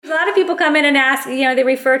people come in and ask, they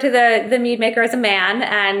refer to the mead maker as a man,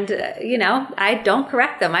 and I don't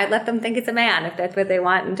correct them. I let them think it's a man if that's what they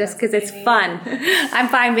want, and just because it's fun. I'm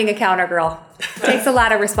fine being a counter girl. It takes a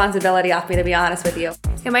lot of responsibility off me, to be honest with you.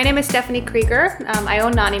 And my name is Stephanie Krieger. I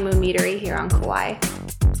own Nani Moon Meadery here on Kauai.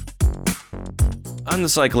 I'm the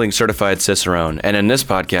cycling certified Cicerone, and in this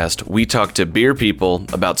podcast, we talk to beer people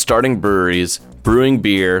about starting breweries, brewing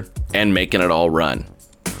beer, and making it all run.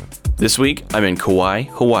 This week, I'm in Kauai,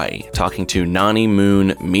 Hawaii, talking to Nani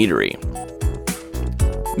Moon Meadery.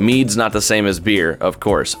 Mead's not the same as beer, of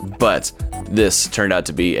course, but this turned out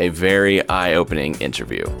to be a very eye-opening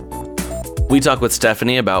interview. We talk with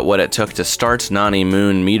Stephanie about what it took to start Nani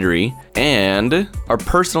Moon Meadery, and are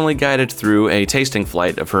personally guided through a tasting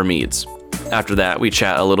flight of her meads. After that, we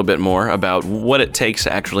chat a little bit more about what it takes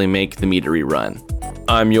to actually make the meadery run.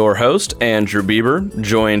 I'm your host, Andrew Bieber,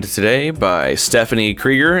 joined today by Stephanie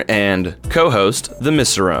Krieger and co-host, the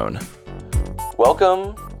Cicerone.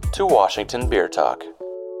 Welcome to Washington Beer Talk.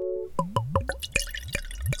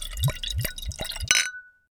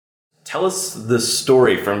 Tell us the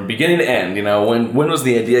story from beginning to end. When was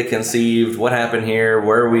the idea conceived? What happened here?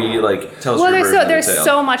 Where are we? Tell us. Well, there's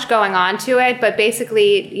so much going on to it, but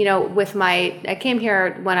basically, I came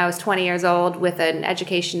here when I was 20 years old with an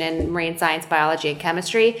education in marine science, biology, and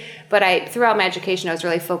chemistry. But throughout my education, I was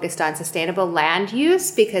really focused on sustainable land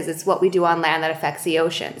use because it's what we do on land that affects the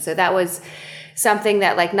ocean. So that was something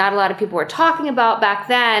that not a lot of people were talking about back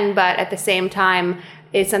then, but at the same time,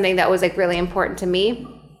 it's something that was really important to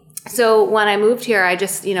me. So when I moved here, I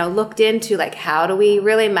just, looked into how do we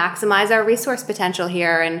really maximize our resource potential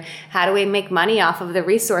here, and how do we make money off of the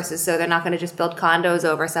resources so they're not going to just build condos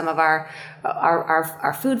over some of our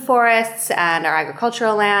food forests and our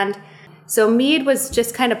agricultural land. So mead was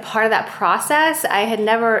just kind of part of that process. I had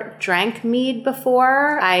never drank mead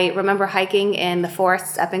before. I remember hiking in the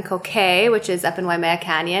forests up in Kokay, which is up in Waimea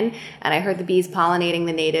Canyon, and I heard the bees pollinating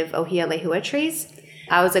the native Ohia lehua trees.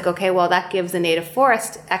 I was like, okay, well, that gives the native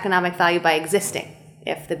forest economic value by existing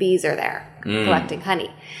if the bees are there collecting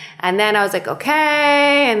honey. And then I was like,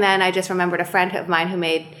 okay. And then I just remembered a friend of mine who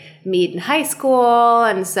made mead in high school.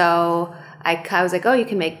 And so I was like, oh, you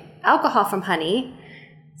can make alcohol from honey.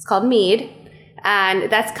 It's called mead.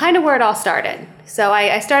 And that's kind of where it all started. So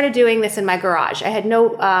I started doing this in my garage. I had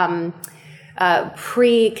no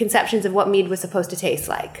preconceptions of what mead was supposed to taste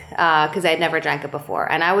like because I had never drank it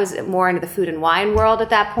before. And I was more into the food and wine world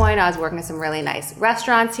at that point. I was working at some really nice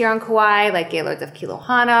restaurants here on Kauai, like Gaylords of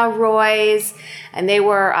Kilohana, Roy's, and they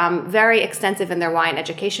were very extensive in their wine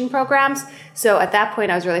education programs. So at that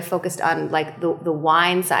point, I was really focused on the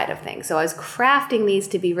wine side of things. So I was crafting these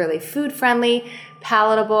to be really food friendly,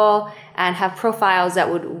 palatable, and have profiles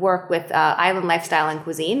that would work with island lifestyle and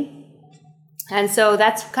cuisine. And so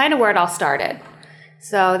that's kind of where it all started.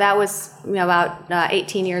 So that was about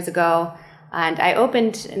 18 years ago. And I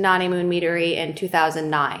opened Nani Moon Meadery in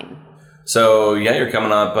 2009. So, yeah, you're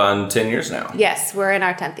coming up on 10 years now. Yes, we're in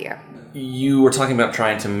our 10th year. You were talking about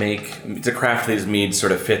trying to craft these meads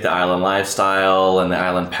sort of fit the island lifestyle and the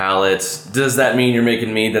island palate. Does that mean you're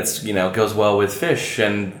making mead that's, goes well with fish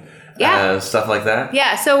and stuff like that?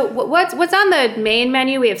 Yeah. So what's on the main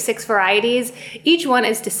menu? We have 6 varieties. Each one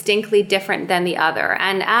is distinctly different than the other.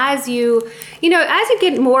 And as you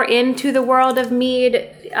get more into the world of mead,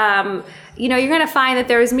 you're going to find that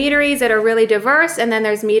there's meaderies that are really diverse, and then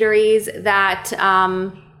there's meaderies that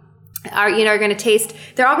are going to taste,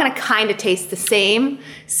 they're all going to kind of taste the same.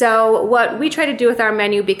 So what we try to do with our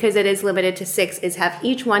menu, because it is limited to 6, is have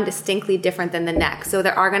each one distinctly different than the next. So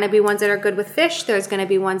there are going to be ones that are good with fish. There's going to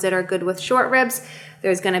be ones that are good with short ribs.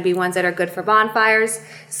 There's going to be ones that are good for bonfires.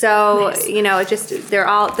 So, nice.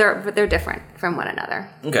 They're different from one another.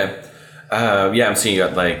 Okay. I'm seeing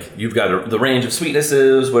you've got the range of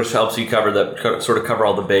sweetnesses, which helps you cover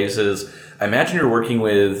all the bases. I imagine you're working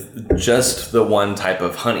with just the one type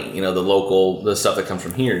of honey, the stuff that comes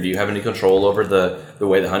from here. Do you have any control over the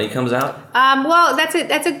way the honey comes out? Well, that's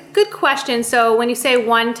a good question. So when you say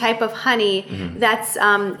one type of honey, that's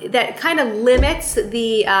that kind of limits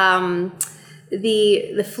the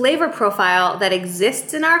flavor profile that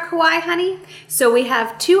exists in our Kauai honey. So we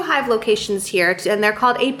have 2 hive locations here, and they're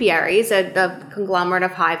called apiaries. A conglomerate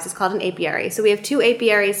of hives is called an apiary. So we have 2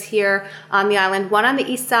 apiaries here on the island, one on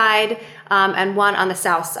the east side and one on the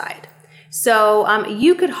south side. So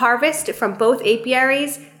you could harvest from both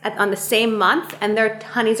apiaries on the same month, and their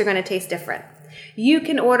honeys are going to taste different. You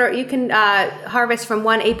can harvest from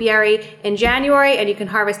one apiary in January, and you can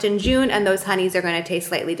harvest in June, and those honeys are going to taste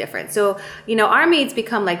slightly different. So, our meads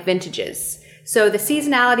become like vintages. So the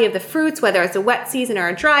seasonality of the fruits, whether it's a wet season or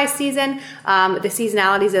a dry season, the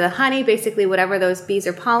seasonalities of the honey, basically whatever those bees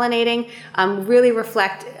are pollinating, really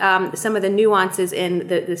reflect some of the nuances in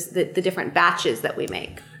the different batches that we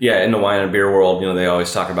make. Yeah, in the wine and beer world, they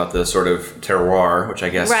always talk about the sort of terroir, which I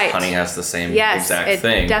guess honey has the same exact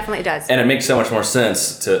thing. Yes, it definitely does. And it makes so much more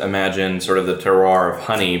sense to imagine sort of the terroir of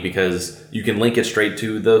honey because you can link it straight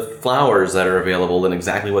to the flowers that are available and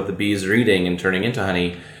exactly what the bees are eating and turning into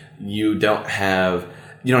honey. You don't have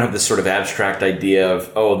this sort of abstract idea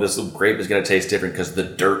of, this grape is going to taste different because the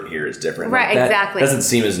dirt here is different. Right, exactly. That doesn't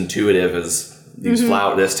seem as intuitive as these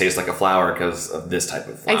flowers. This tastes like a flower because of this type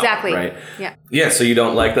of flower. Exactly. Right? Yeah. Yeah, so you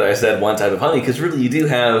don't like that I said one type of honey because really you do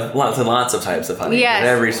have lots and lots of types of honey. Yes. And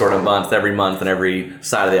every sort of month, every month, and every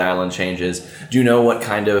side of the island changes. Do you know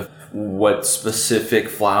what specific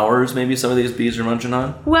flowers maybe some of these bees are munching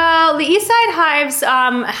on? Well, the east side hives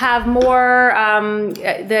have more,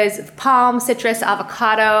 there's palm, citrus,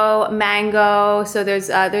 avocado, mango, so there's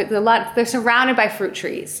a lot, they're surrounded by fruit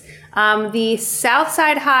trees. The south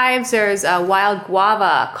side hives, there's wild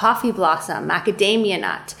guava, coffee blossom, macadamia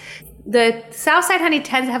nut. The south side honey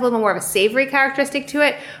tends to have a little more of a savory characteristic to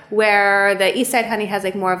it, where the east side honey has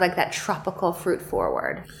more of that tropical fruit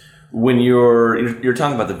forward. When you're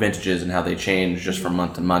talking about the vintages and how they change just from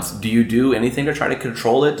month to month, do you do anything to try to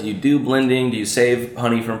control it? Do you do blending? Do you save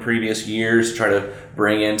honey from previous years to try to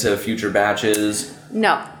bring into future batches?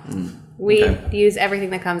 No. We use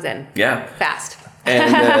everything that comes in. Yeah. Fast.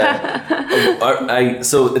 And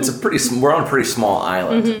so we're on a pretty small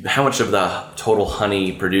island. Mm-hmm. How much of the total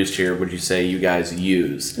honey produced here would you say you guys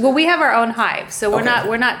use? Well, we have our own hive, so we're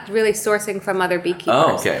not really sourcing from other beekeepers.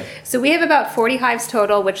 Oh, okay. So we have about 40 hives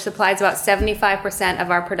total, which supplies about 75%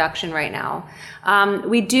 of our production right now.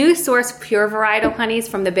 We do source pure varietal honeys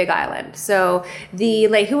from the Big Island. So the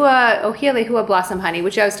Ohia Lehua blossom honey,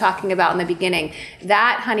 which I was talking about in the beginning,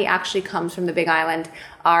 that honey actually comes from the Big Island.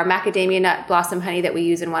 Our macadamia nut blossom honey that we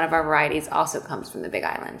use in one of our varieties also comes from the Big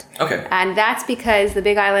Island. Okay. And that's because the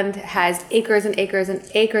Big Island has acres and acres and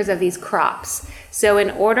acres of these crops. So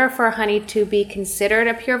in order for honey to be considered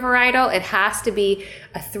a pure varietal, it has to be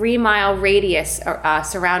a 3-mile radius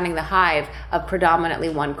surrounding the hive of predominantly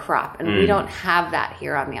one crop. And we don't have that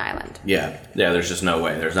here on the island. Yeah, there's just no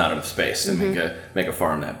way. There's not enough space to make a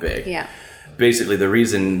farm that big. Yeah. Basically, the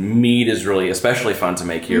reason mead is really especially fun to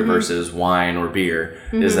make here versus wine or beer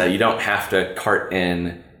is that you don't have to cart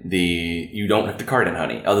in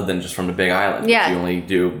honey other than just from the Big Island, which you only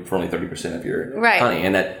do for only 30% of your honey,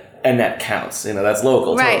 and that counts. That's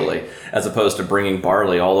local totally, as opposed to bringing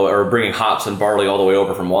barley or bringing hops and barley all the way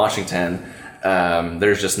over from Washington.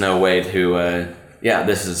 There's just no way to.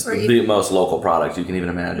 This is the most local product you can even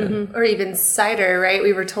imagine. Or even cider, right?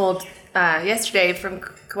 We were told yesterday from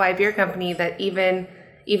Kauai Beer Company that even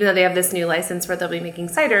though they have this new license where they'll be making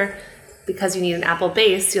cider, because you need an apple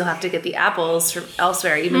base, you'll have to get the apples from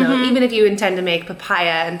elsewhere. Even if you intend to make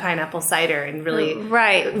papaya and pineapple cider and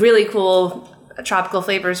really cool tropical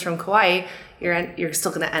flavors from Kauai, you're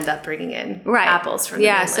still going to end up bringing in apples from the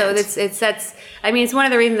mainland. So it's one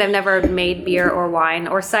of the reasons I've never made beer or wine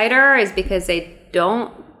or cider is because they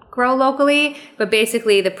don't grow locally. But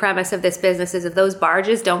basically the premise of this business is if those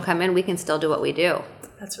barges don't come in, we can still do what we do.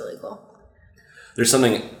 That's really cool. There's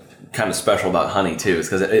something kind of special about honey too,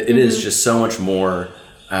 because it is just so much more,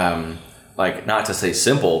 not to say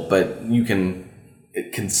simple, but you can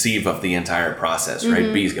conceive of the entire process,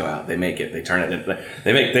 right? Bees go out, they make it, they turn it,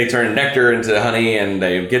 they turn nectar into honey, and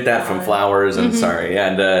they get that from flowers. And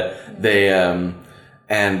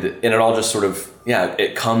and it all just sort of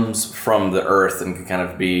it comes from the earth and can kind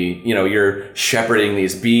of be you're shepherding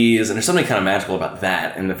these bees, and there's something kind of magical about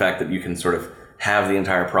that, and the fact that you can sort of have the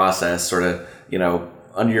entire process sort of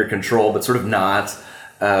under your control, but sort of not.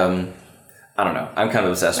 I don't know. I'm kind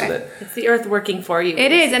of obsessed with it. It's the earth working for you.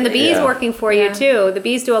 It is, and the bees working for you too. The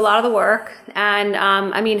bees do a lot of the work, and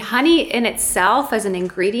honey in itself as an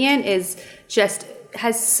ingredient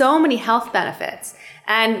has so many health benefits.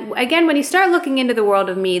 And again, when you start looking into the world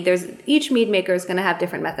of mead, each mead maker is going to have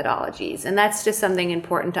different methodologies, and that's just something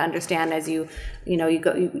important to understand as you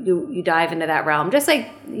dive into that realm. Just like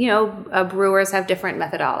brewers have different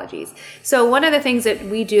methodologies. So one of the things that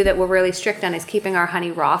we do that we're really strict on is keeping our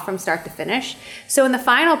honey raw from start to finish. So in the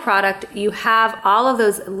final product, you have all of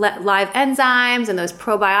those live enzymes and those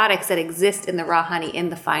probiotics that exist in the raw honey in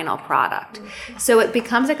the final product. So it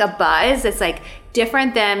becomes like a buzz that's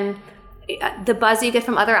different than the buzz you get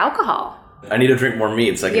from other alcohol. I need to drink more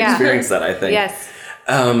mead so I can experience that, I think. Yes.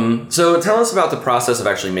 So tell us about the process of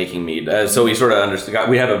actually making mead. So we sort of understand,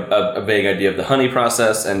 we have a vague idea of the honey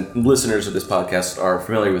process, and listeners of this podcast are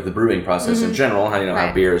familiar with the brewing process in general,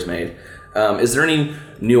 how beer is made. Is there any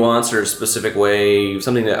nuance or specific way,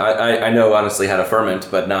 something that I know honestly how to ferment,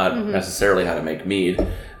 but not necessarily how to make mead?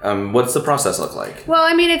 What's the process look like? Well,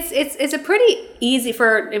 I mean, it's a pretty easy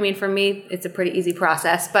for me, it's a pretty easy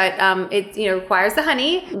process, but it requires the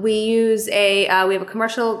honey. We have a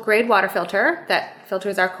commercial grade water filter that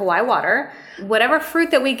filters our Kauai water. Whatever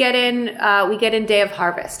fruit that we get in day of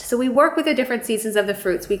harvest. So we work with the different seasons of the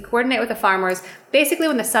fruits. We coordinate with the farmers. Basically,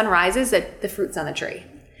 when the sun rises, the fruit's on the tree.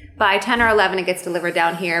 By 10 or 11, it gets delivered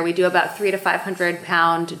down here. We do about 300 to 500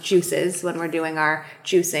 pound juices when we're doing our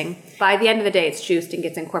juicing. By the end of the day, it's juiced and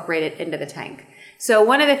gets incorporated into the tank. So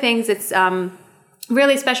one of the things that's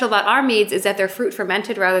really special about our meads is that they're fruit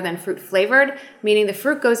fermented rather than fruit flavored, meaning the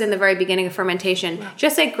fruit goes in the very beginning of fermentation. Wow.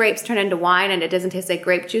 Just like grapes turn into wine and it doesn't taste like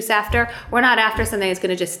grape juice after, we're not after something that's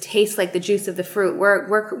going to just taste like the juice of the fruit.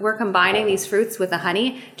 We're combining these fruits with the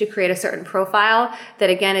honey to create a certain profile that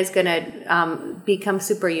again is going to become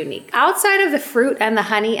super unique. Outside of the fruit and the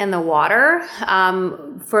honey and the water,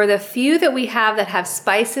 for the few that we have that have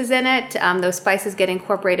spices in it, those spices get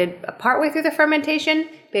incorporated partway through the fermentation,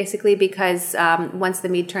 basically because once the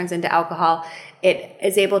mead turns into alcohol, it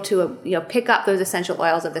is able to pick up those essential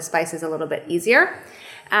oils of the spices a little bit easier.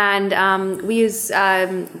 And we use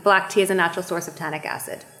black tea as a natural source of tannic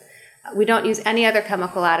acid. We don't use any other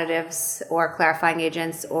chemical additives or clarifying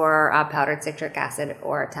agents or powdered citric acid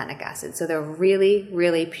or tannic acid. So they're really,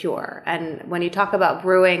 really pure. And when you talk about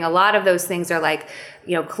brewing, a lot of those things are like,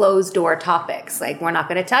 closed door topics. Like we're not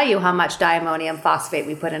going to tell you how much diammonium phosphate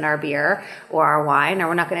we put in our beer or our wine, or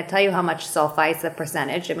we're not going to tell you how much sulfites, the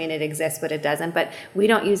percentage. I mean, it exists, but it doesn't. But we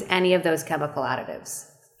don't use any of those chemical additives.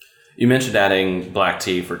 You mentioned adding black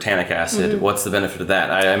tea for tannic acid. Mm-hmm. What's the benefit of that?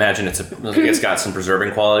 I imagine it's got some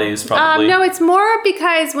preserving qualities, probably. No, it's more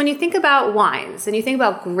because when you think about wines and you think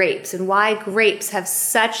about grapes and why grapes have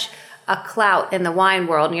such a clout in the wine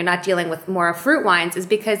world, and you're not dealing with more fruit wines, is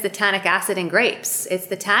because the tannic acid in grapes. It's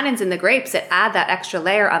the tannins in the grapes that add that extra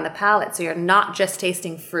layer on the palate, so you're not just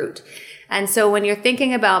tasting fruit. And so when you're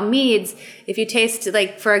thinking about meads, if you taste,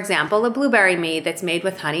 like, for example, a blueberry mead that's made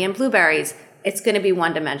with honey and blueberries, it's going to be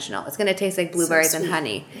one-dimensional. It's going to taste like blueberries and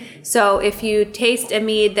honey. So if you taste a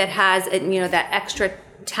mead that has, that extra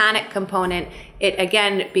tannic component, it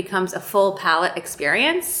again becomes a full palate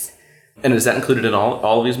experience. And is that included in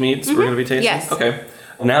all of these meads we're going to be tasting? Yes. Okay.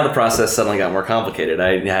 Now the process suddenly got more complicated.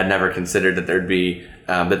 I had never considered that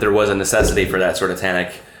that there was a necessity for that sort of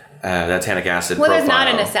tannic acid profile. There's not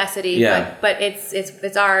a necessity, but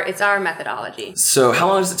it's our methodology. So how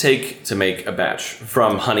long does it take to make a batch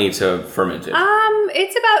from honey to fermented?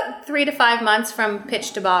 It's about 3 to 5 months from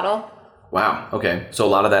pitch to bottle. Wow. Okay. So a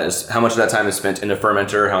lot of that is, how much of that time is spent in a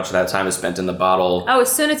fermenter? How much of that time is spent in the bottle? Oh,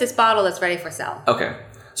 as soon as it's bottled, it's ready for sale. Okay.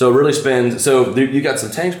 So it really spends. So you got some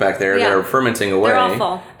tanks back there that are fermenting away. They're all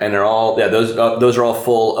full, and they're all those are all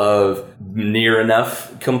full of near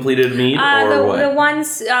enough completed mead, or what? The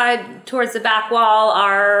ones towards the back wall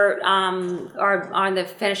are on the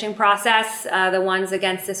finishing process. The ones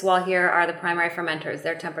against this wall here are the primary fermenters.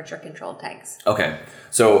 They're temperature controlled tanks. Okay.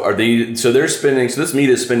 So they're spending. So this mead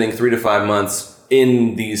is spending 3 to 5 months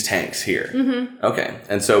in these tanks here. Mm-hmm. Okay.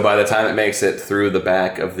 And so by the time it makes it through the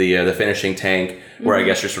back of the finishing tank, where I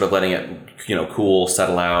guess you're sort of letting it, cool,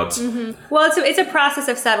 settle out. Mm-hmm. Well, it's a process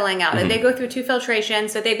of settling out. Mm-hmm. They go through 2 filtrations,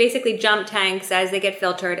 so they basically jump tanks as they get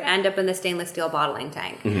filtered, end up in the stainless steel bottling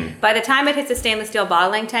tank. Mm-hmm. By the time it hits the stainless steel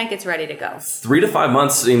bottling tank, it's ready to go. 3 to 5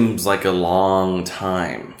 months seems like a long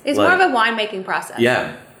time. It's more of a winemaking process.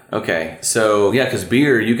 Yeah. Okay. So, because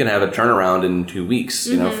beer, you can have a turnaround in 2 weeks,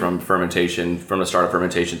 from the start of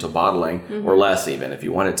fermentation to bottling, or less even if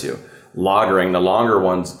you wanted to. Lagering, the longer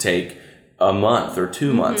ones take a month or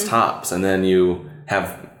 2 months tops, and then you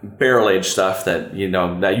have barrel-aged stuff that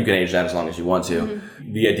that you can age that as long as you want to.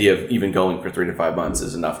 Mm-hmm. The idea of even going for 3 to 5 months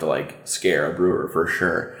is enough to scare a brewer for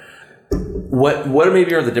sure. What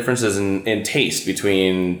maybe are the differences in taste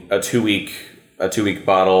between the 2 week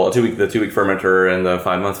fermenter and the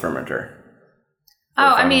 5 month fermenter?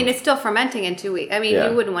 It's still fermenting in 2 weeks.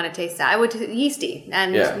 You wouldn't want to taste that. I would yeasty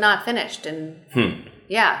and not finished, and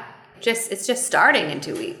it's just starting in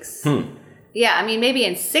 2 weeks. Yeah, maybe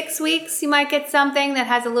in 6 weeks you might get something that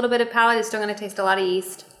has a little bit of palate. It's still going to taste a lot of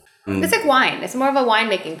yeast. It's like wine. It's more of a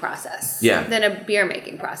winemaking process than a beer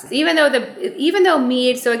making process. Even though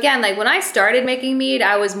mead. So again, when I started making mead,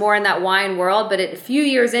 I was more in that wine world. But a few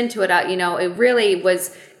years into it, it really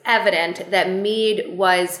was evident that mead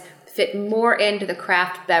was fit more into the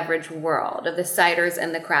craft beverage world of the ciders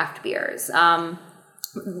and the craft beers.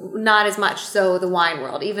 Not as much so the wine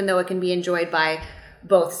world, even though it can be enjoyed by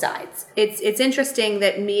both sides. It's interesting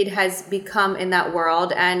that mead has become in that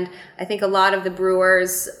world, and I think a lot of the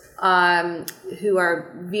brewers who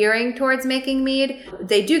are veering towards making mead,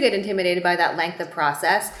 they do get intimidated by that length of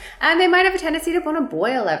process, and they might have a tendency to want to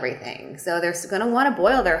boil everything. So they're going to want to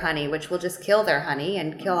boil their honey, which will just kill their honey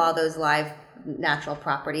and kill all those live natural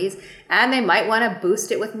properties, and they might want to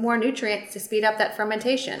boost it with more nutrients to speed up that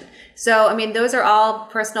fermentation. So, I mean, those are all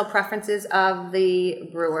personal preferences of the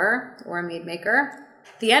brewer or mead maker.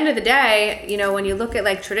 At the end of the day, you know, when you look at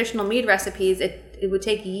like traditional mead recipes, it would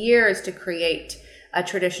take years to create a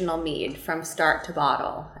traditional mead from start to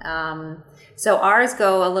bottle. So ours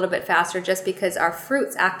go a little bit faster just because our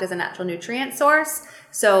fruits act as a natural nutrient source.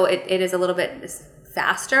 So it is a little bit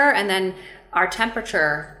faster. And then our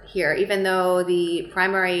temperature here, even though the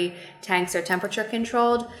primary tanks are temperature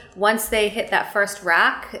controlled, once they hit that first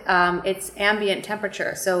rack, it's ambient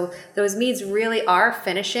temperature. So those meads really are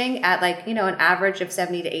finishing at like, you know, an average of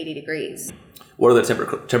 70 to 80 degrees. What are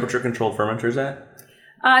the temperature controlled fermenters at?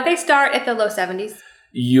 They start at the low 70s.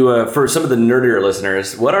 You, for some of the nerdier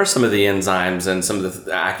listeners, what are some of the enzymes and some of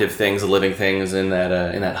the active things, the living things in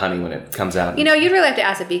that honey when it comes out? You know, you'd really have to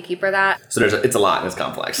ask a beekeeper that. So it's a lot and it's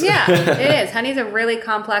complex. Yeah, it is. Honey's a really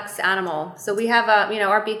complex animal. So we have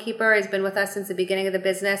our beekeeper has been with us since the beginning of the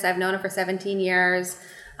business. I've known him for 17 years.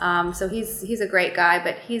 So he's a great guy,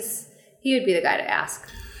 but he would be the guy to ask.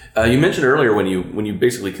 You mentioned earlier when you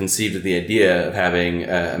basically conceived of the idea of having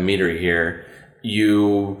a meadery here,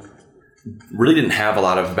 you really didn't have a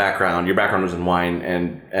lot of background. Your background was in wine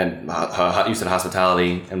and you said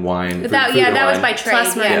hospitality and wine. That was by trade.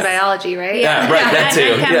 Plus marine biology, right? Yeah, right. That too.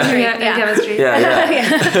 And chemistry. And chemistry.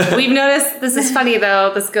 Yeah. We've noticed, this is funny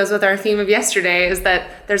though, this goes with our theme of yesterday, is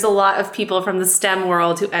that there's a lot of people from the STEM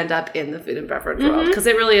world who end up in the food and beverage world, because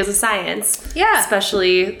it really is a science. Yeah.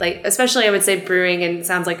 Especially I would say brewing, and it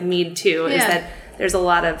sounds like mead too, is that there's a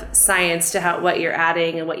lot of science to what you're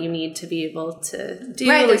adding and what you need to be able to do.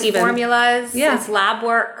 Right, there's formulas, Yeah. it's lab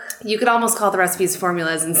work. You could almost call the recipes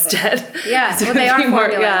formulas instead. Yeah, well, they are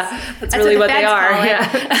formulas. Yeah, that's really what they are.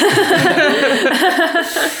 Yeah.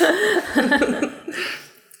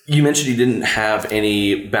 You mentioned you didn't have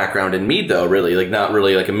any background in mead, though, really, like not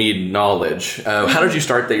really like a mead knowledge. How did you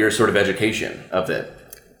start your sort of education of it?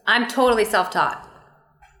 I'm totally self-taught.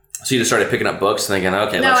 So you just started picking up books thinking,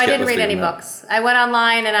 okay, No, I didn't read any books. I went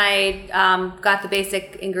online and I got the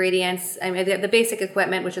basic ingredients. I mean, the basic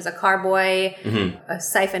equipment, which is a carboy, a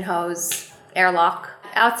siphon hose, airlock.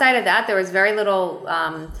 Outside of that, there was very little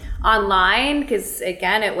online because,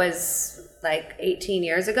 again, it was like 18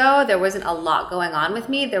 years ago. There wasn't a lot going on with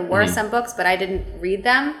me. There were some books, but I didn't read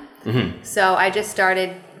them. So I just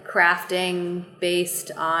started crafting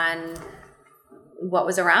based on what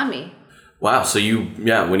was around me. Wow. So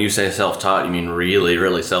when you say self-taught, you mean really,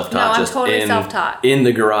 really self-taught? No, I'm just totally self-taught. In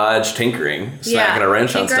the garage, tinkering, smacking a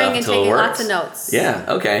wrench on stuff and until taking it works. lots of notes. Yeah.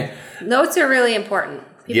 Okay. Notes are really important.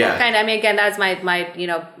 People Yeah. again, that's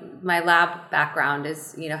my lab background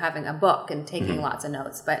is, having a book and taking lots of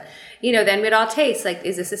notes. But, then we'd all taste, like,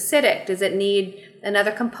 is this acidic? Does it need another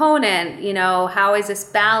component? How is this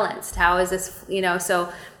balanced? How is this,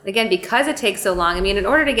 so again, because it takes so long, I mean, in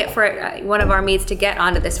order to get for one of our meats to get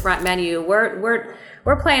onto this front menu, we're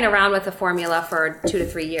playing around with the formula for 2 to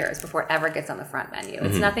 3 years before it ever gets on the front menu.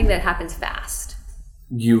 It's nothing that happens fast.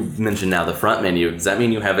 You've mentioned now the front menu. Does that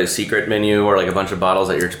mean you have a secret menu or like a bunch of bottles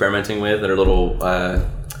that you're experimenting with that are little...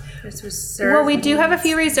 Well, we do have a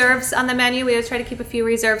few reserves on the menu. We always try to keep a few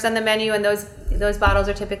reserves on the menu, and those bottles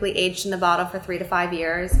are typically aged in the bottle for 3 to 5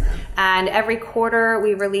 years. And every quarter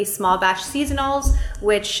we release small batch seasonals,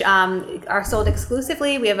 which are sold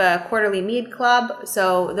exclusively. We have a quarterly mead club,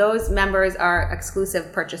 so those members are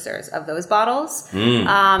exclusive purchasers of those bottles.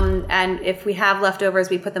 And if we have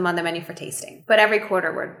leftovers, we put them on the menu for tasting. But every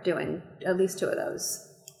quarter we're doing at least 2 of those.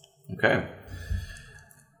 Okay.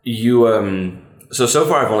 You So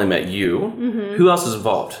far I've only met you. Who else is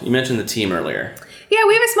involved? You mentioned the team earlier. Yeah,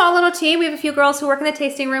 we have a small little team. We have a few girls who work in the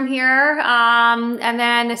tasting room here, and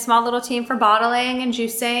then a small little team for bottling and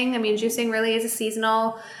juicing. I mean, juicing really is a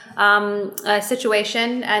seasonal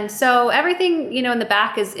situation, and so everything in the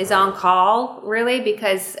back is on call really,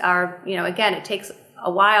 because again, it takes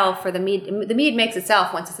a while for the mead. The mead makes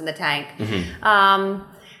itself once it's in the tank.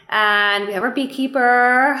 And we have our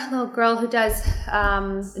beekeeper, a little girl who does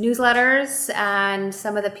newsletters and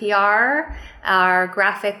some of the PR. Our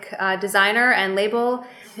graphic designer and label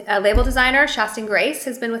designer, Shastin Grace,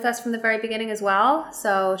 has been with us from the very beginning as well.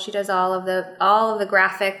 So she does all of the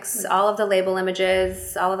graphics, all of the label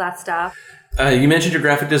images, all of that stuff. You mentioned your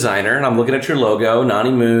graphic designer, and I'm looking at your logo,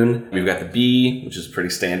 Nani Moon. We've got the bee, which is pretty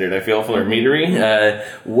standard, I feel, for our meadery.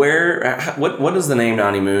 What does the name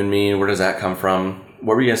Nani Moon mean? Where does that come from?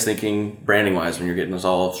 What were you guys thinking branding-wise when you're getting this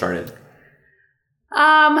all started?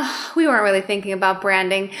 We weren't really thinking about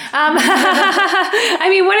branding. I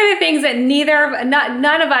mean, one of the things that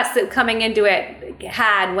none of us that coming into it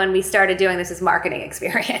had when we started doing this is marketing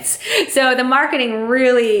experience. So the marketing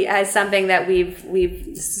really is something that we've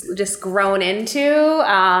just grown into.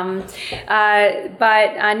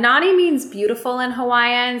 But Nani means beautiful in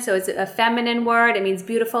Hawaiian, so it's a feminine word. It means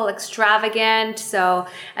beautiful, extravagant. So,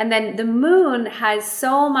 and then the moon has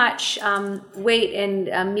so much weight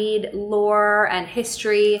in Mead lore and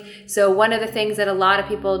history. So one of the things that a lot of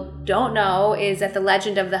people don't know is that the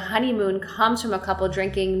legend of the honeymoon comes from a couple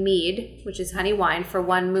drinking mead, which is honey wine, for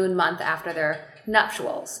one moon month after their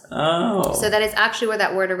nuptials. Oh. So that is actually where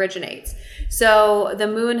that word originates. So the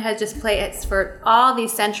moon has just played for all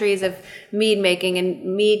these centuries of mead making, and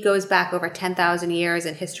mead goes back over 10,000 years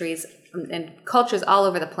in histories and cultures all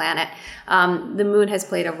over the planet. The moon has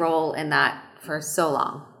played a role in that for so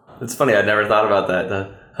long. It's funny. I'd never thought about that,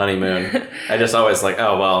 the honeymoon. I just always like,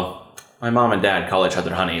 oh, well, my mom and dad call each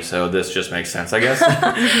other honey, so this just makes sense, I guess.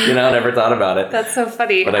 Never thought about it. That's so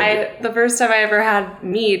funny. But the first time I ever had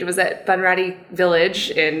mead was at Bunratty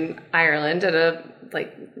Village in Ireland at a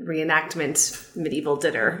reenactment medieval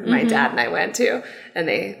dinner my dad and I went to, and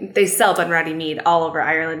they sell Bunratty mead all over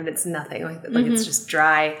Ireland, and it's nothing like it's just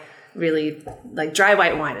dry, really dry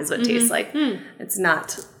white wine is what it tastes like. It's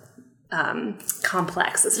not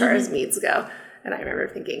complex as far as meads go. And I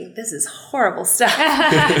remember thinking, this is horrible stuff.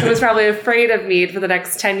 I was probably afraid of mead for the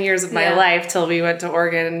next 10 years of my life till we went to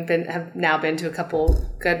Oregon and have now been to a couple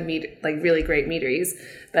good mead, really great meaderies.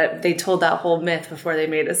 But they told that whole myth before they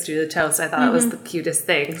made us do the toast. I thought it was the cutest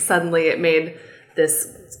thing. Suddenly it made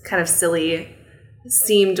this kind of silly,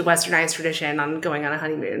 seemed westernized tradition on going on a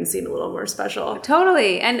honeymoon seem a little more special.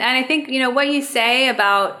 Totally. And I think, what you say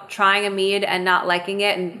about trying a mead and not liking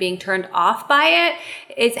it and being turned off by it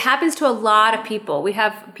happens to a lot of people. We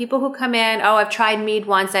have people who come in, I've tried mead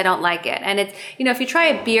once, I don't like it. And it's, if you try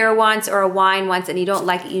a beer once or a wine once and you don't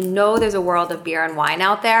like it, there's a world of beer and wine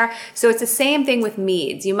out there. So it's the same thing with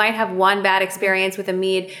meads. You might have one bad experience with a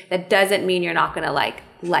mead. That doesn't mean you're not going to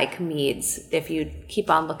like meads if you keep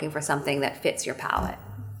on looking for something that fits your palate.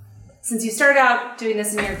 Since you started out doing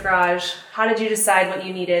this in your garage, how did you decide what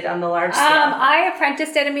you needed on the large scale? I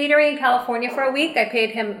apprenticed at a meadery in California for a week. I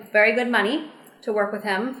paid him very good money to work with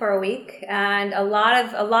him for a week, and a lot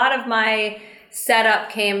of my setup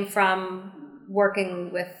came from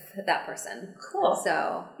working with that person. Cool.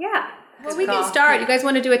 So yeah. Well, we can start. You guys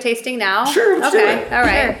want to do a tasting now? Sure, let's do it. All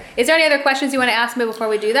right. Sure. Is there any other questions you want to ask me before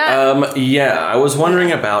we do that? Yeah, I was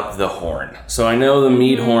wondering about the horn. So I know the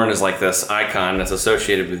mead horn is like this icon that's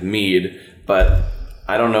associated with mead, but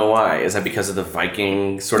I don't know why. Is that because of the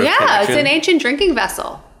Viking sort of connection? Yeah, it's an ancient drinking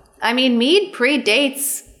vessel. I mean, mead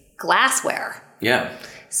predates glassware. Yeah.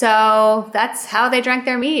 So that's how they drank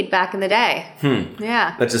their mead back in the day.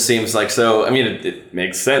 Yeah. That just seems like so. I mean, it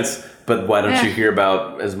makes sense. But why don't you hear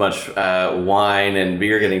about as much wine and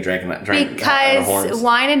beer getting drank out of horns? Because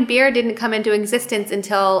wine and beer didn't come into existence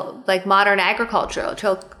until modern agriculture,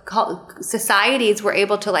 until societies were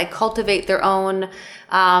able to cultivate their own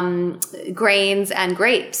grains and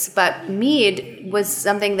grapes. But mead was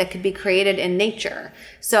something that could be created in nature.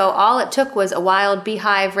 So all it took was a wild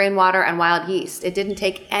beehive, rainwater, and wild yeast. It didn't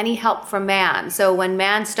take any help from man. So when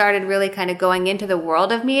man started really kind of going into the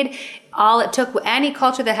world of mead, all it took, any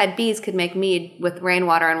culture that had bees could make mead with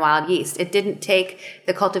rainwater and wild yeast. It didn't take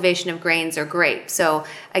the cultivation of grains or grapes. So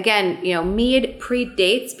again, mead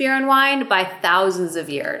predates beer and wine by thousands of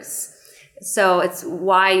years. So it's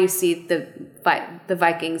why you see the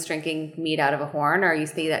Vikings drinking mead out of a horn, or you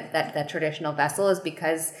see that traditional vessel, is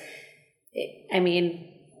because,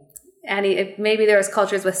 maybe there was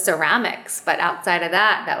cultures with ceramics, but outside of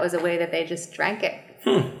that was a way that they just drank it.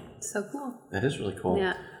 So cool. That is really cool.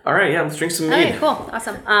 Yeah. All right, let's drink some mead. Okay, cool,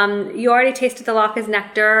 awesome. You already tasted the Lacka's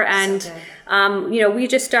nectar, and we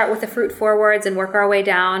just start with the fruit forwards and work our way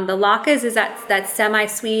down. The Lacka's is that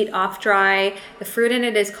semi-sweet, off-dry. The fruit in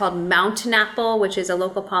it is called mountain apple, which is a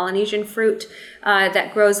local Polynesian fruit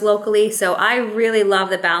that grows locally. So I really love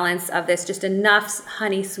the balance of this, just enough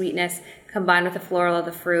honey sweetness combined with the floral of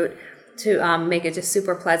the fruit to make it just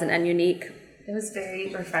super pleasant and unique. It was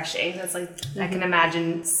very refreshing. It's I can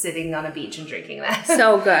imagine sitting on a beach and drinking that.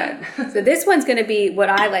 So good. So this one's going to be what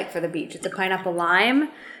I like for the beach. It's a pineapple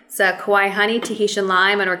lime. It's a Kauai honey, Tahitian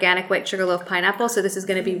lime, and organic white sugarloaf pineapple. So this is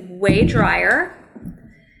going to be way drier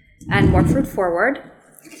and more fruit forward.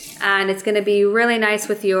 And it's going to be really nice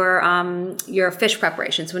with your fish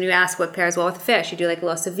preparations. When you ask what pairs well with fish, you do a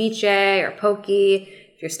little ceviche or poke.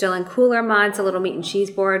 If you're still in cooler months, a little meat and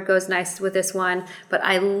cheese board goes nice with this one. But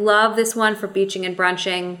I love this one for beaching and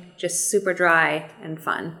brunching, just super dry and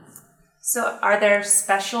fun. So are there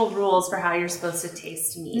special rules for how you're supposed to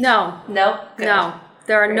taste meat? No. Nope. Good. No.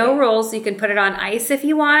 There are Great. no rules. You can put it on ice if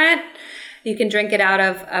you want. You can drink it out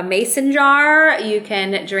of a mason jar. You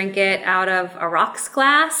can drink it out of a rocks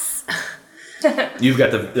glass. You've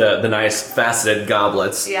got the nice faceted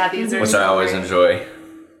goblets, Yeah, these are which I always enjoy.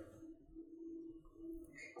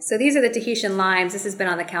 So these are the Tahitian limes. This has been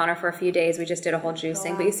on the counter for a few days. We just did a whole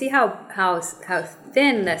juicing. But you see how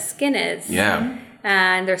thin the skin is. Yeah.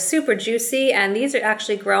 And they're super juicy. And these are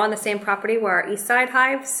actually grow on the same property where our east side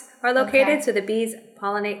hives are located. Okay. So the bees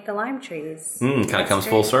pollinate the lime trees. Kind of comes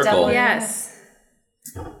full circle. Double. Yes.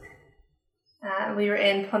 We were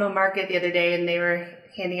in Pono Market the other day, and they were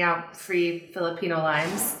handing out free Filipino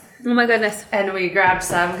limes. Oh my goodness. And we grabbed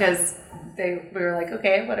some because we were like,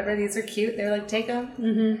 okay, whatever, these are cute. They were like, take them.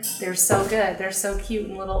 Mm-hmm. They're so good. They're so cute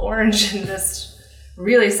and little orange and just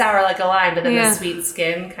really sour like a lime, but then the sweet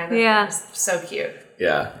skin kind of so cute.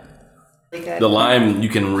 Yeah. Really good. The lime you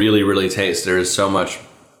can really, really taste. There is so much.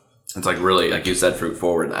 It's like really, like you said, fruit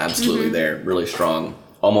forward. Absolutely there. Really strong.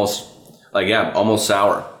 Almost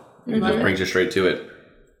sour. It just brings you straight to it.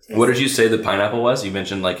 What did you say the pineapple was? You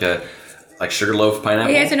mentioned like sugarloaf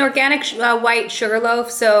pineapple? Yeah, it's an organic white sugarloaf.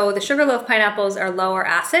 So the sugarloaf pineapples are lower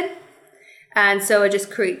acid. And so it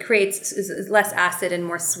just creates less acid and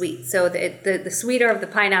more sweet. So the sweeter of the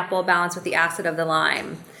pineapple balanced with the acid of the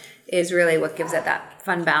lime is really what gives it that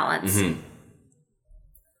fun balance. Mm-hmm.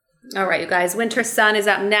 All right, you guys. Winter Sun is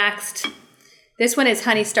up next. This one is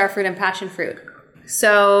honey, starfruit, and passion fruit.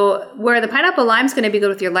 So where the pineapple lime is going to be good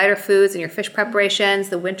with your lighter foods and your fish preparations,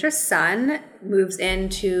 the Winter Sun moves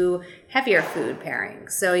into heavier food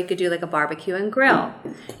pairings. So you could do like a barbecue and grill.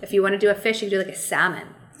 If you want to do a fish, you could do like a salmon.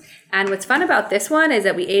 And what's fun about this one is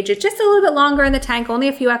that we age it just a little bit longer in the tank, only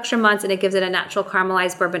a few extra months, and it gives it a natural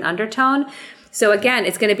caramelized bourbon undertone. So again,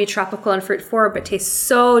 it's going to be tropical and fruit forward, but tastes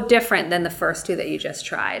so different than the first two that you just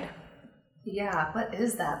tried. Yeah, what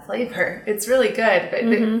is that flavor? It's really good, but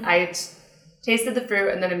I tasted the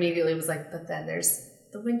fruit and then immediately was like, but then there's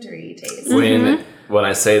the wintry taste. When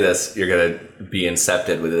I say this, you're going to be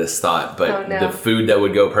incepted with this thought, but no. the food that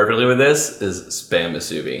would go perfectly with this is Spam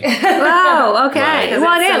musubi. Wow, okay. Right.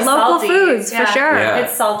 Well, it It's is so local salty. foods for sure. Yeah.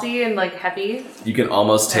 It's salty and like heavy. You can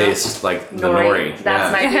almost taste like the nori.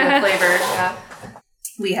 That's my favorite flavor. Yeah.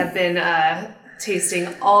 We have been tasting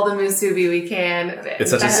all the musubi we can. It's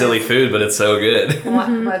such a silly food, but it's so good.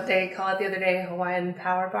 What they call it the other day, Hawaiian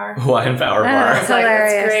Power Bar. Hawaiian Power Bar. That's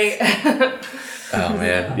hilarious. That's great. Oh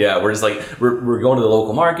man, yeah, we're just like we're going to the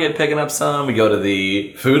local market, picking up some. We go to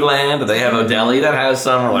the Foodland, they have a deli that has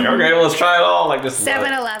some. We're like, okay, well, let's try it all. Like just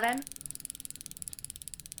 7-Eleven.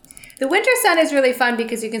 The Winter Sun is really fun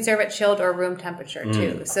because you can serve it chilled or room temperature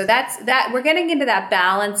too. So that we're getting into that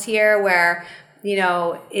balance here where, you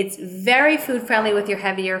know, it's very food friendly with your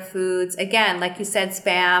heavier foods. Again, like you said,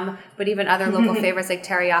 Spam, but even other local favorites like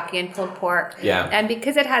teriyaki and pulled pork. Yeah. And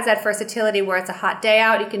because it has that versatility where it's a hot day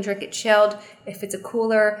out, you can drink it chilled. If it's a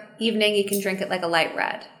cooler evening, you can drink it like a light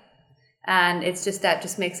red. And it's just that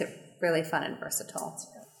just makes it really fun and versatile.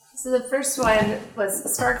 So the first one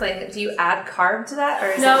was sparkling. Do you add carb to that,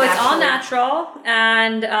 or is No, it it's all naturally- natural,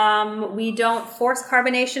 and we don't force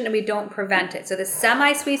carbonation and we don't prevent it. So the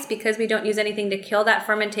semi-sweets, because we don't use anything to kill that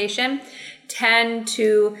fermentation, tend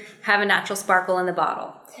to have a natural sparkle in the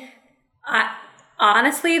bottle.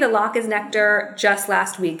 Honestly, the Loch is Nectar just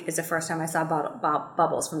last week is the first time I saw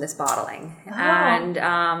bubbles from this bottling. Oh. And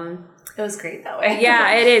It was great that way.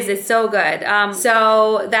 yeah, it is. It's so good.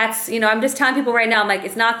 So that's, you know, I'm just telling people right now, I'm like,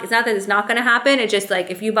 it's not that it's not going to happen. It's just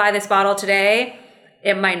like, if you buy this bottle today,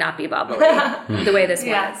 it might not be bubbly the way this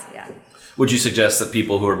Yeah. was. Yeah. Would you suggest that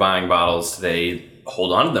people who are buying bottles today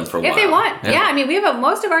hold on to them for a while? If they want. Yeah. I mean, we have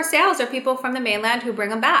most of our sales are people from the mainland who bring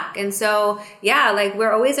them back. And so, yeah, like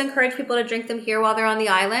we're always encourage people to drink them here while they're on the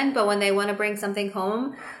island. But when they want to bring something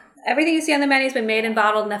home, everything you see on the menu has been made and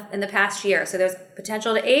bottled in the past year. So there's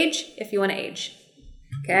potential to age if you want to age.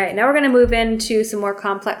 Okay, now we're going to move into some more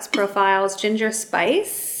complex profiles. Ginger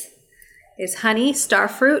spice is honey,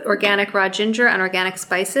 starfruit, organic raw ginger, and organic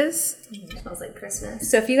spices. It smells like Christmas.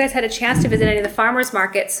 So if you guys had a chance to visit any of the farmers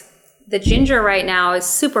markets, the ginger right now is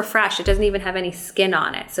super fresh. It doesn't even have any skin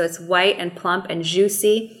on it. So it's white and plump and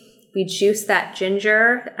juicy. We juice that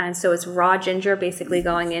ginger, and so it's raw ginger basically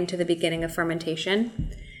going into the beginning of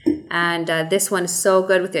fermentation. And this one is so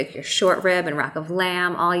good with like your short rib and rack of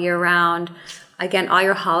lamb all year round. Again, all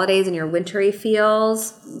your holidays and your wintry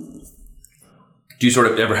feels. Do you sort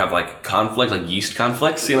of ever have like conflict, like yeast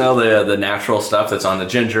conflicts? You know, the natural stuff that's on the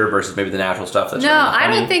ginger versus maybe the natural stuff that's No, on the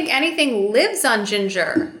honey? I don't think anything lives on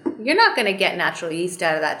ginger. You're not going to get natural yeast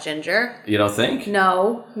out of that ginger. You don't think?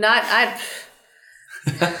 No, not I.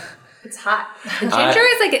 It's hot. Ginger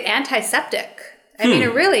is like an antiseptic. I mean,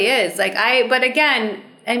 it really is. But again,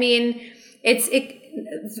 I mean,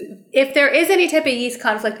 if there is any type of yeast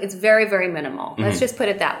conflict, it's very, very minimal. Let's just put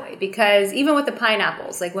it that way. Because even with the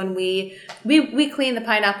pineapples, like when we clean the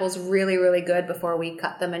pineapples really, really good before we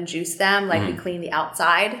cut them and juice them, like we clean the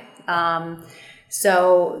outside.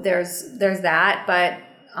 So there's that. But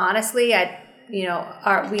honestly,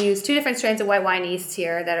 we use 2 different strains of white wine yeast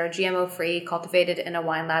here that are GMO free, cultivated in a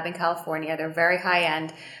wine lab in California. They're very high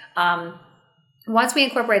end. Once we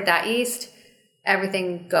incorporate that yeast,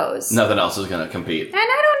 everything goes. Nothing else is going to compete. And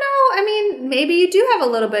I don't know. I mean, maybe you do have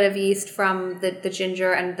a little bit of yeast from the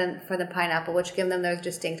ginger and then for the pineapple, which give them those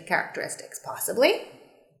distinct characteristics, possibly.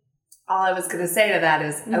 All I was going to say to that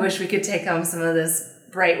is, I wish we could take home some of this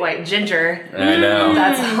bright white ginger. I know.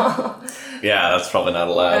 That's all. Yeah, that's probably not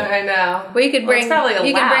allowed. I know. Well, you could bring you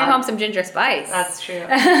can bring home some ginger spice. That's true.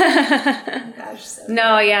 Gosh,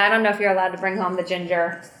 no, yeah, I don't know if you're allowed to bring home the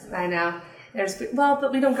ginger. I know.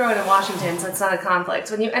 But we don't grow it in Washington, so it's not a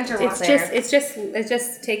conflict. When you enter it's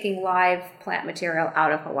just taking live plant material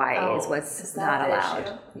out of Hawaii is what's not allowed.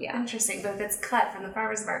 Issue? Yeah. Interesting. But if it's cut from the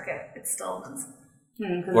farmer's market, it's still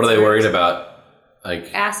what are they worried about?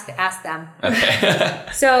 Like ask them. Okay.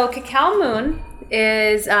 So Cacao Moon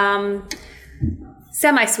is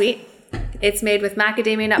semi-sweet. It's made with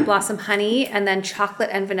macadamia nut blossom honey and then chocolate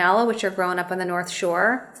and vanilla, which are grown up on the North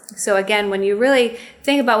Shore. So again, when you really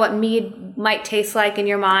think about what mead might taste like in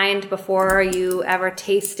your mind before you ever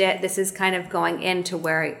taste it, this is kind of going into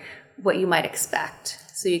what you might expect.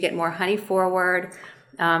 So you get more honey forward.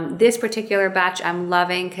 This particular batch I'm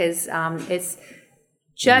loving because it's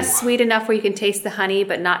just sweet enough where you can taste the honey,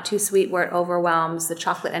 but not too sweet where it overwhelms the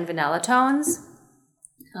chocolate and vanilla tones.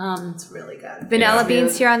 It's really good. Vanilla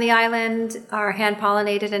beans here on the island are hand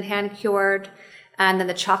pollinated and hand cured. And then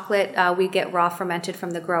the chocolate, we get raw fermented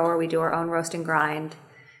from the grower. We do our own roast and grind.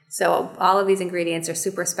 So all of these ingredients are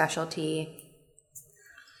super specialty.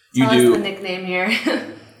 Tell us the nickname here.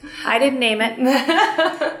 I didn't name it.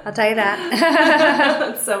 I'll tell you that.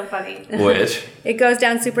 That's so funny. Which? It goes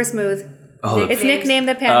down super smooth. Oh, it's nicknamed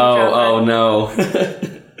the panty dropper. Oh, no.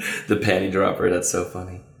 The panty dropper. That's so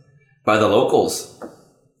funny. By the locals.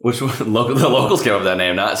 Which one? The locals came up with that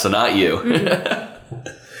name, not you.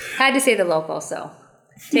 Had to say the local, so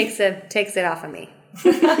takes it off of me.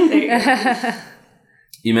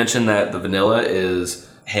 You mentioned that the vanilla is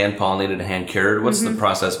hand pollinated and hand cured. What's the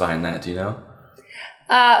process behind that? Do you know?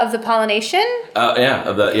 Of the pollination?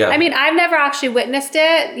 Yeah. I mean, I've never actually witnessed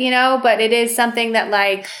it, but it is something that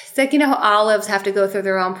it's like, how olives have to go through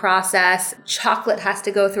their own process. Chocolate has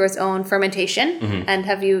to go through its own fermentation. Mm-hmm.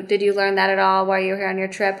 And did you learn that at all while you were here on your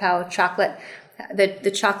trip? How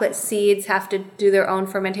the chocolate seeds have to do their own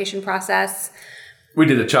fermentation process? We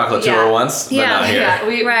did a chocolate tour once, but not here.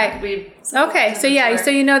 Yeah, okay, so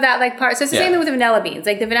you know that part. So it's the same thing with the vanilla beans.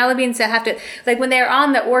 Like the vanilla beans have to, when they're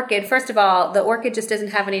on the orchid, first of all, the orchid just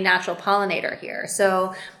doesn't have any natural pollinator here.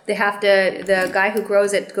 So they have to, the guy who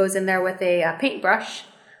grows it goes in there with a paintbrush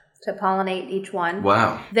to pollinate each one.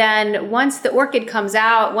 Wow. Then once the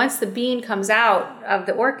bean comes out of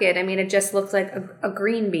the orchid, I mean, it just looks like a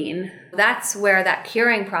green bean. That's where that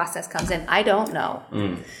curing process comes in. I don't know.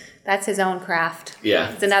 That's his own craft.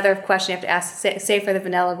 Yeah. It's another question you have to ask, say for the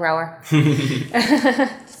vanilla grower.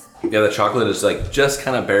 Yeah, the chocolate is just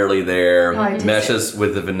kind of barely there. Meshes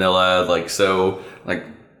with the vanilla, what's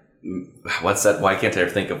that? Why can't I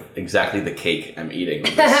ever think of exactly the cake I'm eating?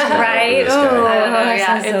 With this, right?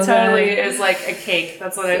 It totally is like a cake.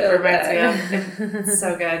 That's what it reminds me of. It's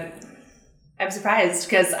so good. I'm surprised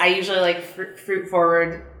because I usually like fruit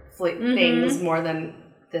forward things more than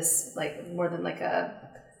this, more than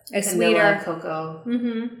a sweeter cocoa.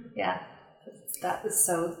 Yeah, that is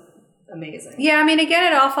so amazing. Yeah, I mean,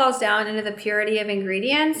 again, it all falls down into the purity of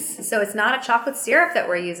ingredients. So it's not a chocolate syrup that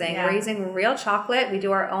we're using. Yeah. We're using real chocolate. We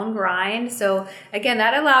do our own grind. So again,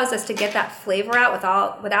 that allows us to get that flavor out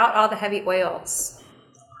without all the heavy oils.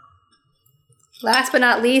 Last but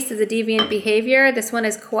not least is a deviant behavior. This one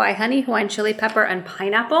is Kauai honey, Hawaiian chili pepper, and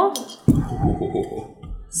pineapple.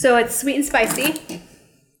 So it's sweet and spicy.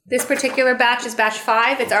 This particular batch is batch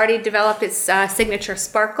 5. It's already developed its signature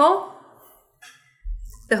sparkle.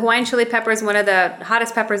 The Hawaiian chili pepper is one of the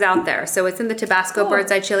hottest peppers out there. So it's in the Tabasco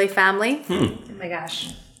bird's eye chili family. Oh my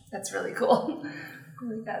gosh, that's really cool.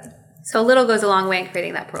 Really good. So a little goes a long way in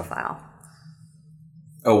creating that profile.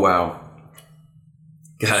 Oh, wow.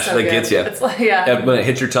 Gosh, so that gets you. It's when it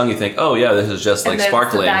hits your tongue, you think, oh, yeah, this is just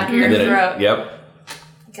sparkling. Back of your throat. Yep.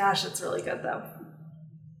 Gosh, it's really good, though.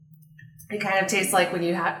 It kind of tastes like when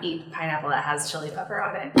you eat pineapple that has chili pepper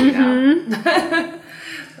on it. You know?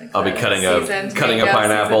 I'll be cutting a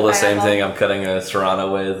pineapple, the same thing I'm cutting a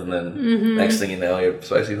Serrano with, and then next thing you know, you have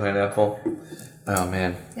spicy pineapple. Oh,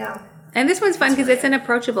 man. Yeah. And this one's fun because it's an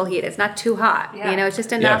approachable heat. It's not too hot. Yeah. You know, it's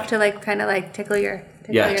just enough to like kind of like tickle your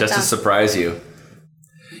just thumb. to surprise you.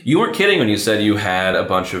 You weren't kidding when you said you had a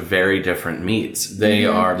bunch of very different meats. They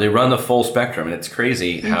run the full spectrum, and it's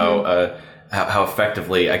crazy how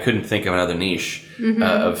effectively I couldn't think of another niche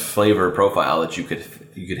of flavor profile that you could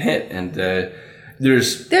hit. And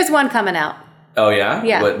there's one coming out. Oh yeah?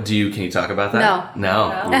 Yeah. Can you talk about that?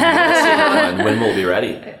 No. When will it be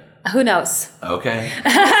ready? Who knows? Okay.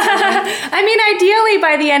 I mean, ideally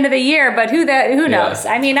by the end of the year, but who knows?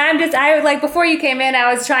 I mean, before you came in,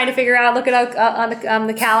 I was trying to figure out, look at on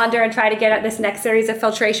the calendar and try to get this next series of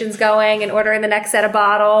filtrations going and ordering the next set of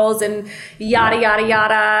bottles and yada yada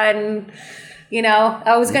yada. And you know,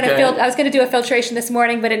 I was gonna do a filtration this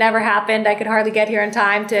morning, but it never happened. I could hardly get here in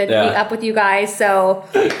time to meet up with you guys. So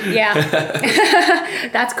yeah,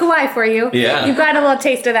 that's Kauai for you. Yeah, you've got a little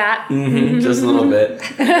taste of that. Just a little bit.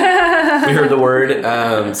 We heard the word.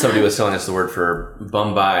 Somebody was telling us the word for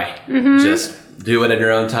bumbai. Just do it at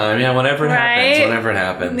your own time. Yeah, whenever it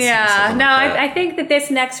happens. Yeah. No, like I think that this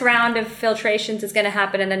next round of filtrations is going to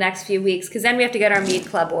happen in the next few weeks because then we have to get our mead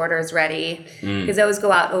club orders ready because those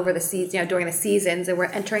go out over the season, you know, during the seasons, and we're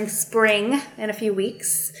entering spring in a few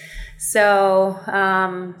weeks. So,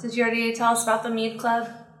 did you already tell us about the mead club?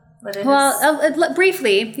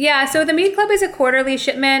 Briefly, yeah. So the Mead Club is a quarterly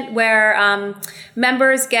shipment where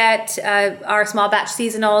members get our small batch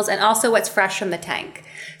seasonals and also what's fresh from the tank.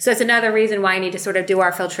 So it's another reason why I need to sort of do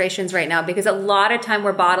our filtrations right now, because a lot of time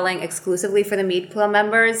we're bottling exclusively for the Mead Club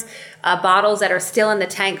members, bottles that are still in the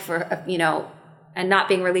tank for, and not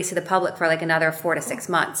being released to the public for like another 4 to 6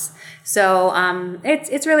 months. So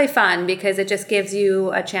it's really fun because it just gives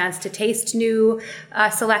you a chance to taste new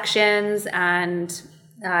selections and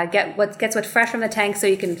get what's fresh from the tank so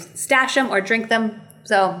you can stash them or drink them.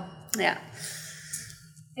 So, yeah.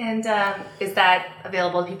 And is that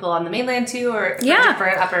available to people on the mainland too, or yeah,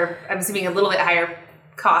 I'm assuming a little bit higher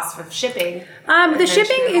cost of shipping? The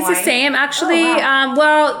shipping is the same, actually. Oh, wow.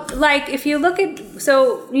 Well, like if you look at,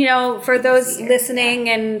 for those listening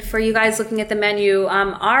and for you guys looking at the menu,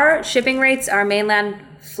 our shipping rates are mainland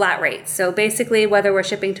flat rates. So basically, whether we're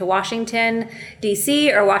shipping to Washington,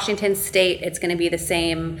 D.C. or Washington State, it's going to be the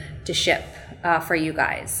same to ship for you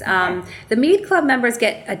guys. The Mead Club members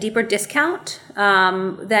get a deeper discount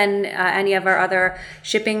than any of our other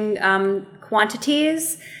shipping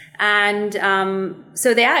quantities. And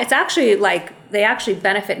so they actually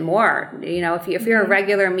benefit more. You know, if you're a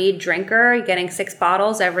regular mead drinker, getting 6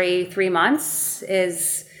 bottles every 3 months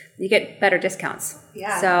you get better discounts.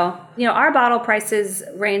 Yeah. So, our bottle prices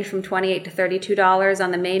range from $28 to $32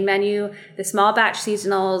 on the main menu. The small batch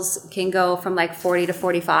seasonals can go from like $40 to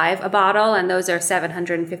 $45 a bottle, and those are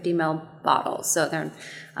 750 ml bottles. So they're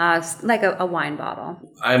like a wine bottle.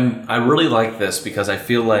 I really like this because I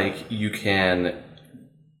feel like you can,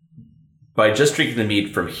 by just drinking the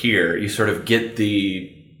mead from here, you sort of get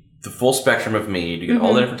the full spectrum of mead. You get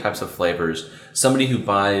all the different types of flavors. Somebody who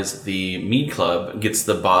buys the Mead Club gets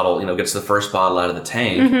the bottle, gets the first bottle out of the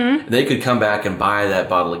tank. And they could come back and buy that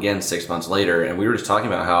bottle again 6 months later. And we were just talking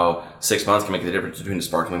about how 6 months can make the difference between a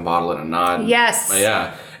sparkling bottle and a not. Yes.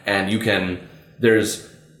 Yeah. And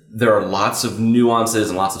there are lots of nuances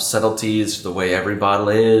and lots of subtleties to the way every bottle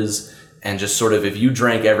is. And just sort of, if you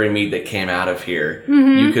drank every mead that came out of here,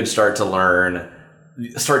 you could start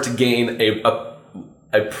to gain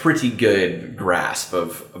a pretty good grasp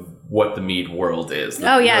of what the mead world is.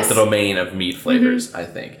 The domain of mead flavors, I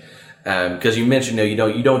think. Because you mentioned,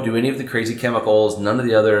 you don't do any of the crazy chemicals,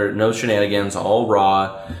 no shenanigans, all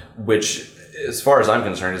raw, which, as far as I'm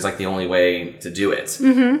concerned, is like the only way to do it.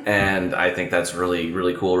 And I think that's really,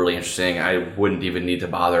 really cool, really interesting. I wouldn't even need to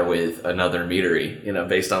bother with another meadery,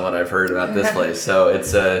 based on what I've heard about this place. So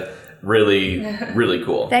it's really, really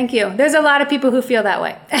cool. Thank you. There's a lot of people who feel that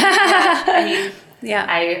way. I mean, yeah.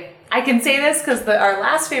 I can say this because our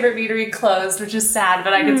last favorite meadery closed, which is sad,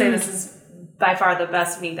 but I can say this is by far the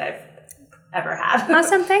best mead I've ever had.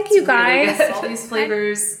 Awesome. Thank you, guys. Really all these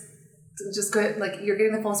flavors, just good. Like, you're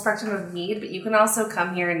getting the full spectrum of mead, but you can also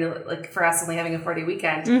come here and, like, for us only having a 4-day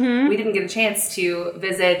weekend, we didn't get a chance to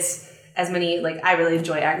visit as many, like, I really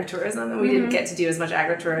enjoy agritourism, and we didn't get to do as much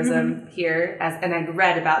agritourism here, and I'd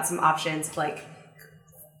read about some options like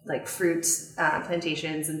fruit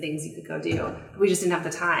plantations and things you could go do. We just didn't have the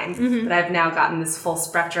time. But I've now gotten this full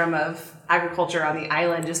spectrum of agriculture on the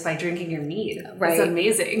island just by drinking your mead. Right. It's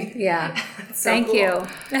amazing. Yeah. So Thank cool. you.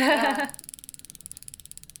 Yeah.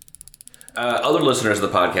 Other listeners of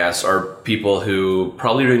the podcast are people who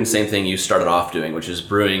probably are doing the same thing you started off doing, which is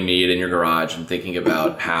brewing mead in your garage and thinking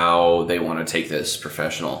about how they want to take this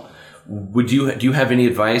professional. Do you have any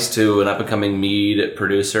advice to an up-and-coming mead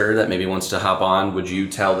producer that maybe wants to hop on? Would you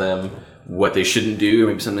tell them what they shouldn't do, or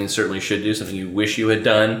maybe something they certainly should do, something you wish you had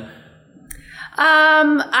done?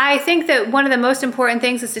 I think that one of the most important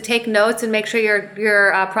things is to take notes and make sure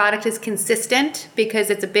your product is consistent, because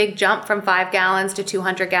it's a big jump from 5 gallons to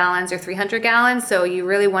 200 gallons or 300 gallons. So you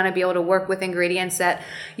really want to be able to work with ingredients that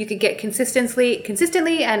you can get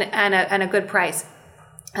consistently and a good price.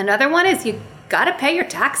 Another one is you got to pay your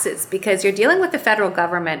taxes, because you're dealing with the federal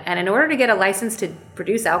government, and in order to get a license to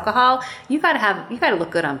produce alcohol, you got to look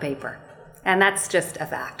good on paper, and that's just a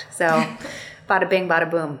fact. So. Bada bing, bada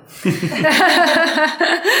boom.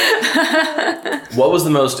 What was the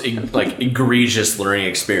most egregious learning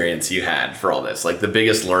experience you had for all this? Like the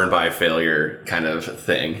biggest learn by failure kind of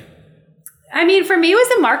thing? I mean, for me, it was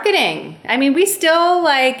the marketing. I mean, we still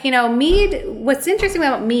mead. What's interesting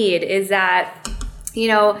about mead is that,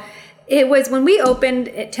 it was when we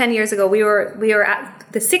opened 10 years ago, we were at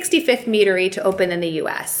the 65th meadery to open in the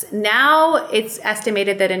U.S. Now it's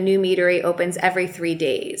estimated that a new meadery opens every 3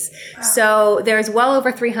 days. Wow. So there's well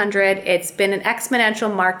over 300. It's been an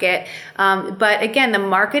exponential market. But again, the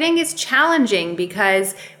marketing is challenging,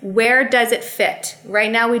 because where does it fit?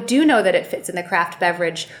 Right now, we do know that it fits in the craft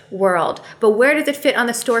beverage world. But where does it fit on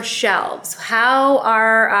the store shelves? How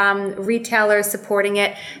are retailers supporting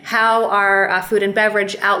it? How are food and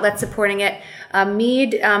beverage outlets supporting it?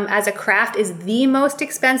 Mead as a craft is the most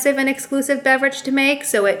expensive and exclusive beverage to make,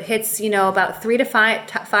 so it hits about 3 to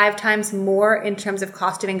 5 times more in terms of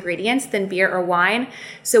cost of ingredients than beer or wine.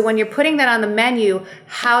 So when you're putting that on the menu,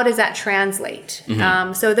 how does that translate?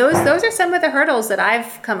 Mm-hmm. So those are some of the hurdles that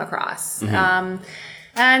I've come across. Mm-hmm.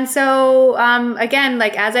 And so, again,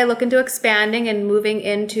 as I look into expanding and moving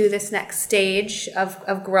into this next stage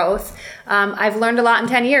of growth, I've learned a lot in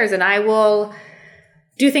 10 years, and I will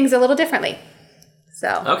do things a little differently.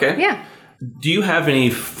 So, okay. Yeah. Do you have any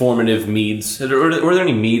formative meads? Were there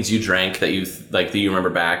any meads you drank that you remember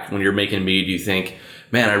back when you're making mead? You think,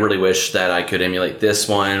 man, I really wish that I could emulate this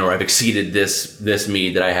one, or I've exceeded this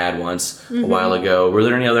mead that I had once a while ago. Were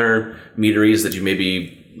there any other meaderies that you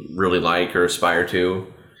maybe really like or aspire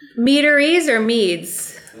to? Meaderies or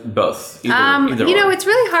meads? Both. Either or. It's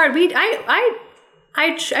really hard.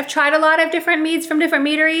 I've tried a lot of different meads from different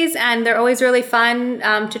meaderies, and they're always really fun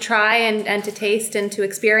to try and to taste and to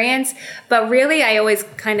experience. But really, I always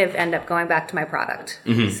kind of end up going back to my product.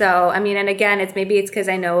 Mm-hmm. So, I mean, and again, it's because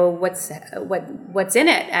I know what's in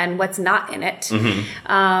it and what's not in it. Mm-hmm.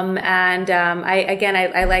 I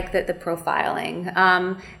like the profiling.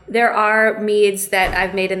 There are meads that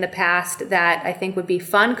I've made in the past that I think would be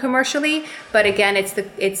fun commercially, but again,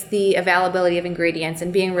 it's the availability of ingredients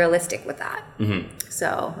and being realistic with that. Mm-hmm.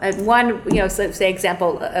 So say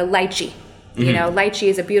example, a lychee. Mm-hmm. Lychee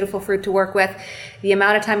is a beautiful fruit to work with. The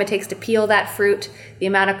amount of time it takes to peel that fruit, the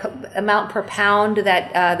amount per pound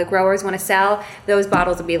that the growers want to sell, those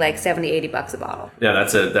bottles will be like $70-80 a bottle. Yeah,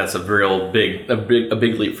 that's a real big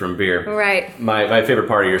leap from beer. Right. My favorite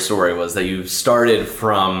part of your story was that you started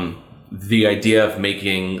from the idea of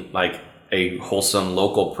making a wholesome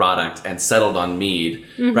local product and settled on mead.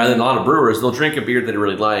 Mm-hmm. Rather than a lot of brewers, they'll drink a beer that they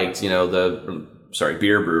really liked.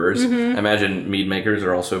 Beer brewers. Mm-hmm. I imagine mead makers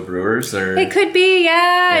are also brewers. It could be,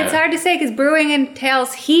 yeah. It's hard to say because brewing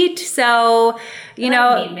entails heat. So,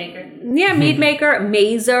 mead maker. Yeah, mead maker,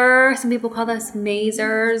 mazer. Some people call us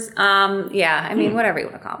mazers. Whatever you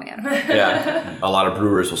want to call me. Yeah, a lot of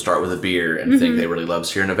brewers will start with a beer and think they really love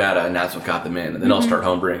Sierra Nevada, and that's what got them in. And then they'll start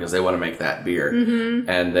homebrewing because they want to make that beer. Mm-hmm.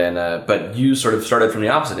 And then, but you sort of started from the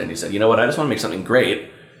opposite end. You said, you know what, I just want to make something great.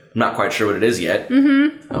 I'm not quite sure what it is yet.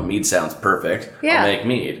 Mm-hmm. Oh, mead sounds perfect. Yeah. I'll make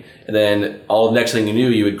mead. And then next thing you knew,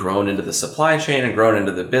 you had grown into the supply chain and grown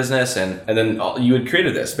into the business. And then you had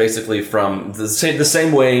created this basically from the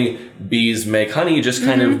same way bees make honey, just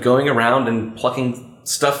kind of going around and plucking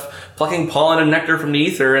pollen and nectar from the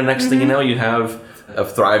ether. And next thing you know, you have a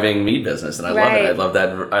thriving mead business. And I love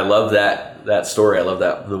it. I love that story. I love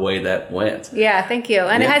the way that went. Yeah, thank you.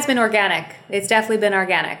 And it has been organic. It's definitely been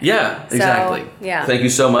organic. Yeah, exactly. Thank you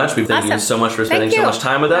so much. We thank you so much for spending so much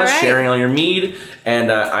time with us, sharing all your mead.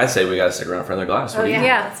 And I say we got to stick around for another glass. Oh,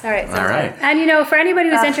 yeah. All right. All right. And, for anybody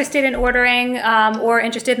who's interested in ordering or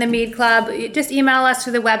interested in the Mead Club, just email us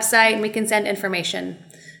through the website and we can send information.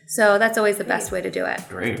 So that's always the best way to do it.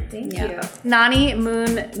 Great. Thank you.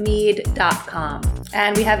 NaniMoonMead.com.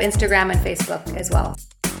 And we have Instagram and Facebook as well.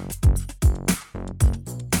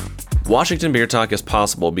 Washington Beer Talk is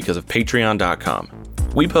possible because of Patreon.com.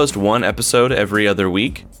 We post one episode every other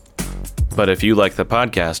week. But if you like the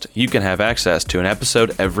podcast, you can have access to an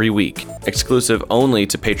episode every week, exclusive only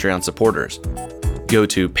to Patreon supporters. Go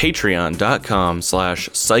to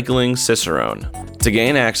patreon.com/cyclingcicerone to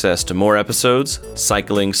gain access to more episodes,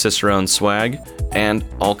 Cycling Cicerone swag, and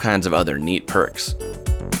all kinds of other neat perks.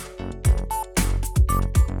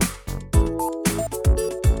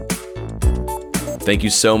 Thank you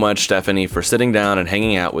so much, Stephanie, for sitting down and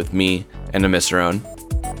hanging out with me and a Cicerone.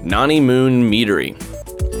 Nani Moon Meadery.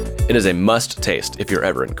 It is a must taste if you're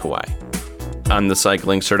ever in Kauai. I'm the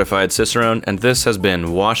Cycling Certified Cicerone, and this has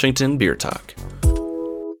been Washington Beer Talk.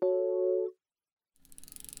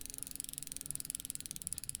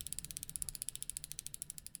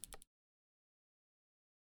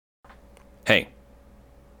 Hey,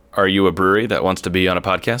 are you a brewery that wants to be on a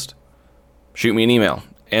podcast? Shoot me an email,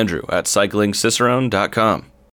 Andrew@cyclingcicerone.com.